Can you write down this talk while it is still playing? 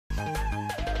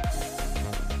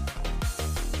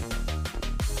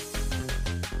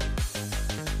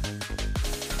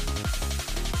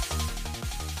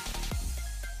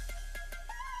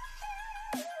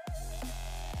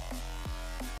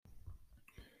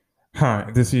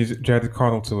Hi, this is Jared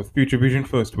Carlton with Future Vision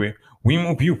First, where we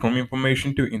move you from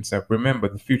information to insight. Remember,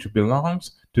 the future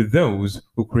belongs to those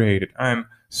who create it. I'm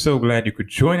so glad you could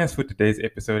join us for today's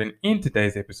episode. And in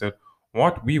today's episode,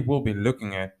 what we will be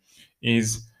looking at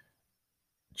is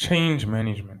change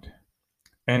management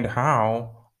and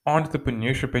how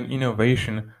entrepreneurship and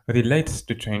innovation relates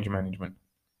to change management.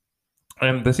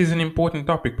 And this is an important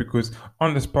topic because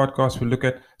on this podcast, we look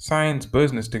at science,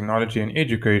 business, technology, and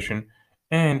education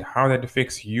and how that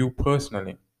affects you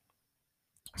personally.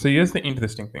 So here's the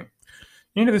interesting thing.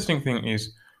 Interesting thing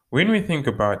is when we think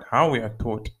about how we are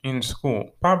taught in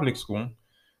school, public school,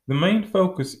 the main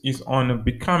focus is on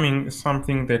becoming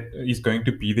something that is going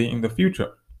to be there in the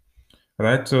future.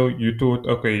 Right? So you taught,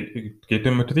 okay, get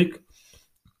a matric,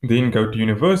 then go to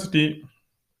university,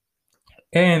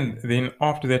 and then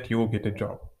after that you will get a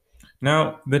job.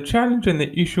 Now, the challenge and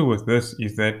the issue with this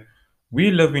is that we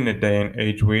live in a day and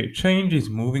age where change is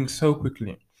moving so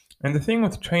quickly. And the thing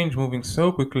with change moving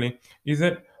so quickly is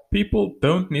that people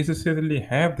don't necessarily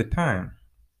have the time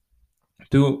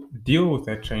to deal with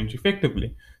that change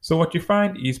effectively. So, what you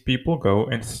find is people go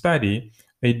and study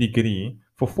a degree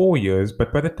for 4 years,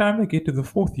 but by the time they get to the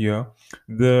fourth year,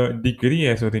 the degree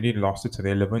has already lost its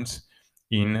relevance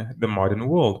in the modern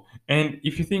world. And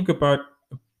if you think about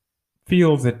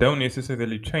fields that don't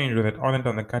necessarily change or that aren't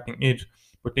on the cutting edge,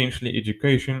 potentially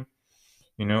education,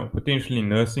 potentially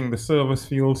nursing, the service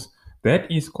fields,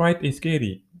 that is quite a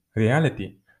scary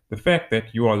reality. The fact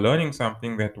that you are learning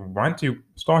something that once you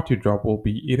start your job will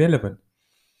be irrelevant.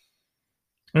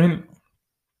 And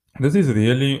this is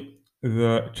really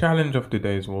the challenge of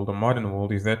today's world, the modern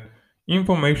world, is that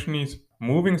information is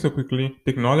moving so quickly,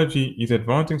 technology is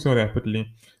advancing so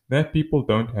rapidly that people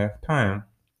don't have time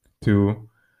to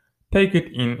take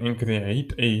it in and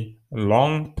create a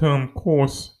long term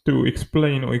course to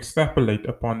explain or extrapolate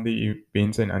upon the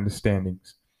events and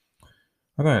understandings.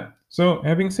 Alright, so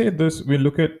having said this, we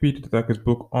look at Peter Drucker's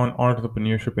book on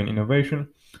entrepreneurship and innovation,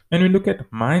 and we look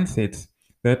at mindsets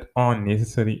that are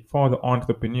necessary for the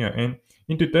entrepreneur. And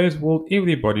in today's world,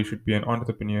 everybody should be an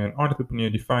entrepreneur. An entrepreneur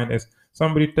defined as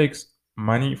somebody who takes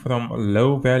money from a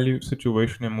low value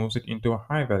situation and moves it into a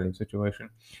high value situation.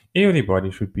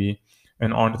 Everybody should be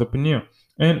an entrepreneur.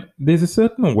 And there's a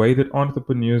certain way that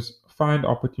entrepreneurs find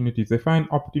opportunities. They find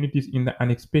opportunities in the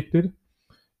unexpected,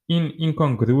 in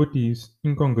incongruencies,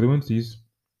 in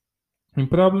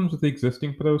problems with the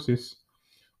existing process,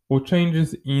 or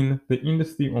changes in the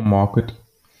industry or market,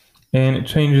 and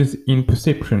changes in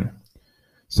perception.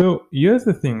 So here's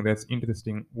the thing that's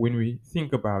interesting when we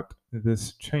think about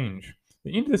this change. The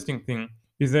interesting thing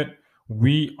is that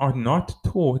we are not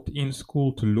taught in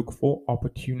school to look for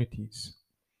opportunities,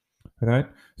 right?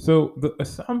 So the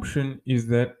assumption is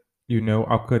that,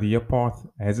 our career path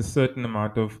has a certain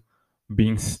amount of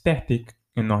being static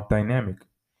and not dynamic,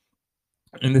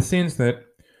 in the sense that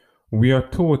we are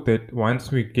taught that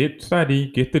once we get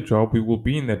the job, we will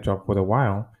be in that job for a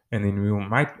while, and then we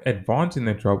might advance in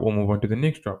that job or move on to the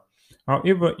next job.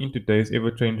 However, in today's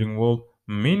ever changing world,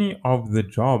 many of the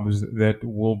jobs that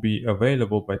will be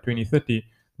available by 2030,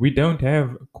 we don't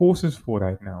have courses for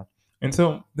right now. And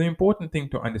so, the important thing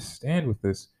to understand with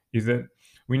this is that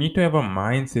we need to have a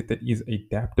mindset that is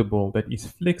adaptable, that is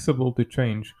flexible to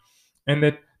change, and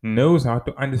that knows how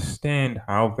to understand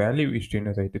how value is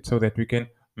generated so that we can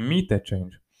meet that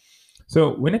change.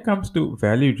 So, when it comes to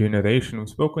value generation, we've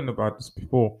spoken about this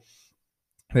before,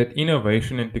 that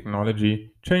innovation and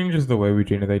technology changes the way we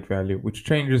generate value, which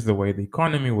changes the way the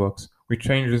economy works, which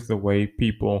changes the way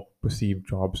people perceive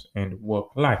jobs and work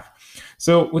life.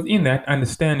 So, within that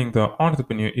understanding, the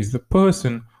entrepreneur is the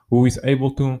person who is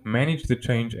able to manage the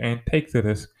change and take the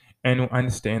risk and who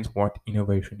understands what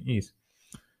innovation is.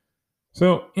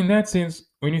 So, in that sense,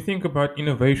 when you think about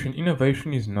innovation,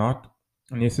 innovation is not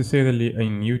necessarily a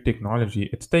new technology.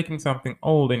 It's taking something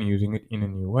old and using it in a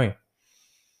new way.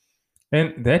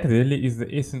 And that really is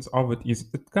the essence of it, is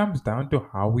it comes down to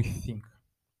how we think.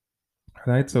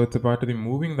 Right? So it's about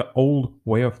removing the old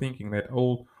way of thinking, that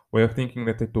old way of thinking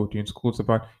that they taught you in school. It's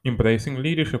about embracing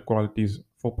leadership qualities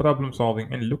for problem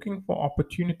solving and looking for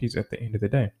opportunities at the end of the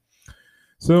day.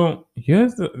 So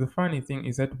here's the funny thing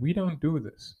is that we don't do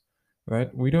this,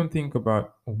 right? We don't think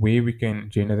about where we can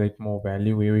generate more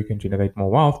value, where we can generate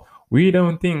more wealth. We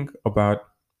don't think about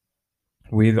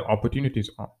where the opportunities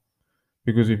are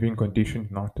because we've been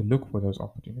conditioned not to look for those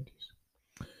opportunities.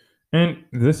 And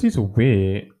this is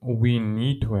where we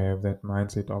need to have that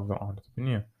mindset of the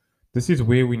entrepreneur. This is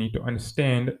where we need to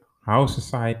understand how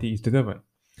society is driven.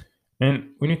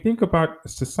 And when you think about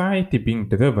society being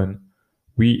driven,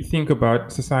 we think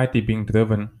about society being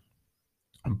driven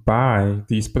by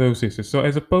these processes. So,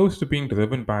 as opposed to being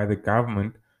driven by the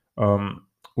government,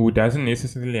 who doesn't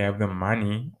necessarily have the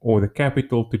money or the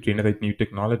capital to generate new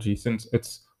technology, since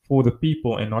it's for the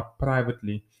people and not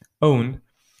privately owned,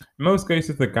 in most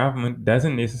cases, the government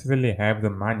doesn't necessarily have the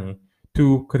money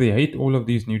to create all of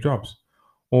these new jobs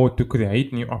or to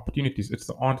create new opportunities. It's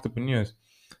the entrepreneurs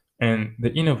and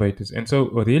the innovators. And so,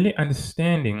 really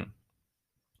understanding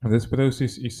this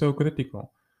process is so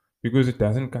critical because it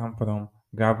doesn't come from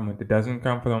government, it doesn't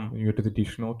come from your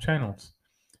traditional channels.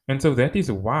 And so that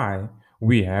is why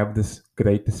we have this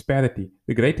great disparity.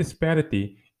 The great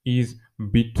disparity is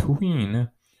between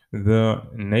the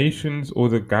nations or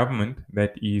the government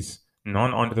that is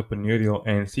non entrepreneurial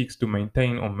and seeks to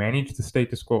maintain or manage the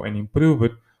status quo and improve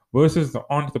it versus the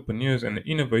entrepreneurs and the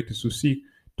innovators who seek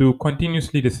to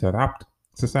continuously disrupt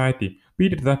society.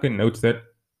 Peter Drucker notes that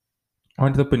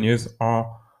entrepreneurs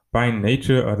are by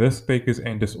nature risk takers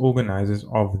and disorganizers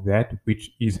of that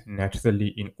which is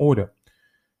naturally in order.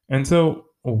 And so,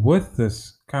 with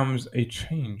this comes a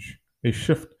change, a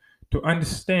shift to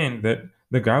understand that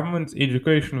the government's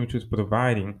education, which is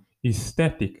providing, is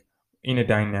static in a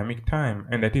dynamic time.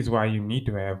 And that is why you need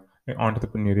to have an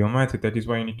entrepreneurial mindset. That is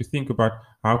why you need to think about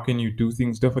how can you do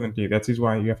things differently. That is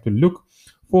why you have to look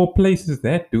for places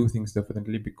that do things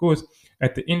differently, because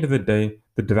at the end of the day,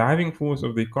 the driving force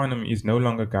of the economy is no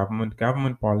longer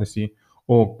government policy,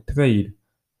 or trade,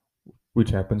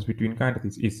 which happens between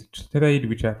countries. It's trade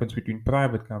which happens between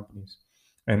private companies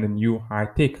and the new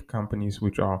high-tech companies,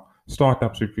 which are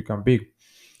startups which become big.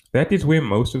 That is where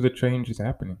most of the change is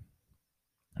happening.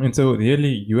 And so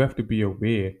really you have to be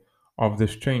aware of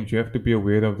this change. You have to be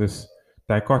aware of this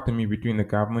dichotomy between the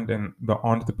government and the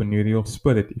entrepreneurial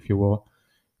spirit, if you will,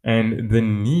 and the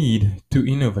need to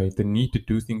innovate, the need to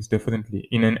do things differently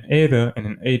in an era and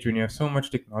an age when you have so much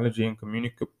technology and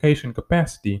communication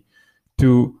capacity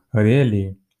to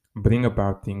really bring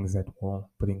about things that will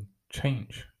bring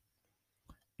change.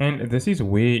 And this is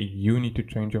where you need to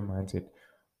change your mindset.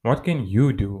 What can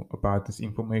you do about this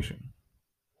information?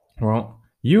 Well,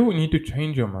 you need to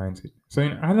change your mindset. So,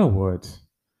 in other words,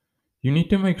 you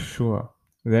need to make sure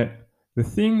that the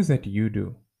things that you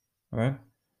do, right,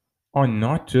 are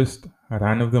not just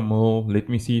run of the mill. Let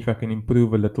me see if I can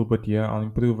improve a little bit here, I'll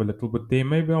improve a little bit there,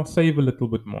 maybe I'll save a little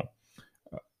bit more.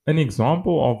 An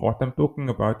example of what I'm talking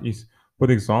about is,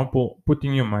 for example,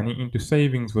 putting your money into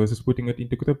savings versus putting it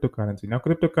into cryptocurrency. Now,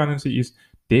 cryptocurrency is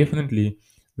definitely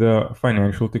the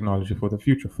financial technology for the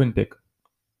future, fintech.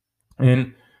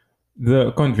 And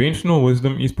the conventional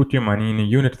wisdom is put your money in a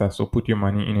unit trust or put your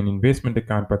money in an investment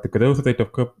account, but the growth rate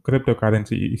of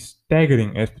cryptocurrency is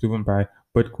staggering as proven by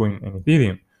Bitcoin and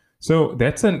Ethereum. So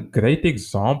that's a great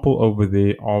example over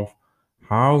there of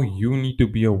how you need to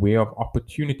be aware of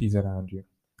opportunities around you,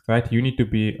 right? You need to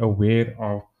be aware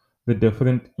of the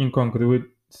different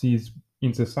incongruencies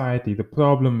in society, the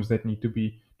problems that need to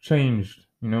be changed,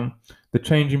 the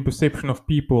change in perception of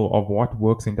people of what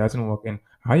works and doesn't work, and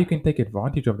how you can take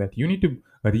advantage of that. You need to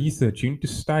research, you need to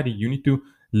study, you need to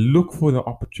look for the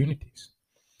opportunities.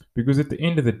 Because at the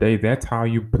end of the day, that's how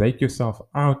you break yourself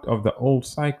out of the old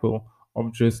cycle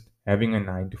of just having a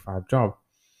 9 to 5 job.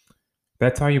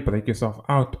 That's how you break yourself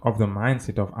out of the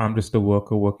mindset of I'm just a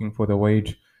worker working for the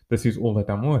wage. This is all that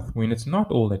I'm worth. When it's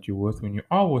not all that you're worth, when you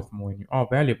are worth more and you are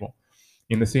valuable,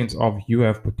 in the sense of you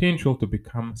have potential to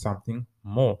become something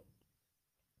more.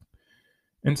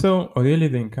 And so, really,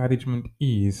 the encouragement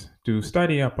is to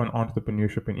study up on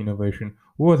entrepreneurship and innovation.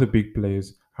 Who are the big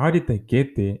players? How did they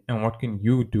get there? And what can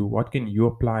you do? What can you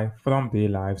apply from their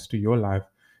lives to your life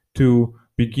to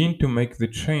begin to make the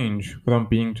change from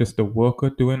being just a worker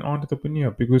to an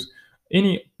entrepreneur? Because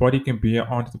anybody can be an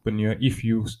entrepreneur if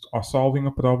you are solving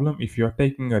a problem, if you're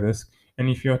taking a risk, and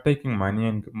if you're taking money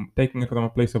and taking it from a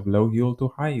place of low yield to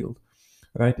high yield,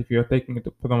 right? If you're taking it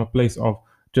from a place of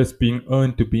just being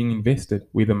earned to being invested,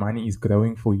 where the money is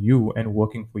growing for you and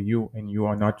working for you, and you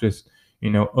are not just,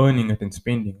 earning it and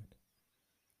spending it.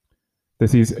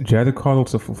 This is Jared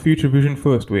Carlson for Future Vision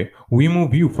First, where we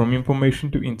move you from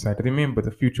information to insight. Remember, the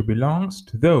future belongs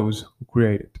to those who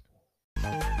create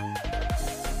it.